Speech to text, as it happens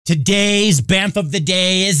Today's BAMF of the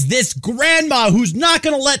day is this grandma who's not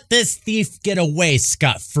gonna let this thief get away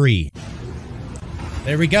scot-free.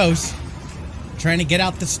 There he goes. Trying to get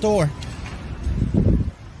out the store.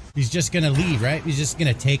 He's just gonna leave, right? He's just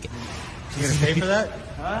gonna take it. You gonna pay for that?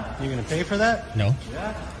 Huh? You gonna pay for that? No.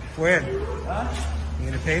 Yeah. When? Huh? You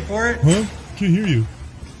gonna pay for it? Huh? Can't hear you.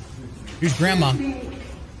 Here's grandma.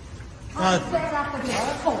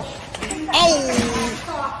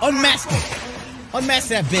 Oh! Unmask it. Unmask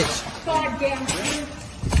that bitch.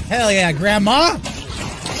 Hell yeah, grandma.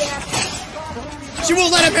 She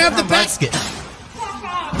won't let him have the basket.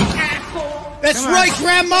 That's right,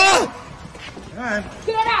 grandma. Come on.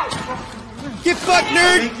 Get out! Get fucked,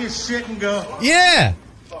 nerd. Take your shit and go. Yeah.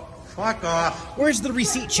 Fuck off. Where's the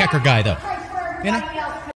receipt checker guy, though? You know?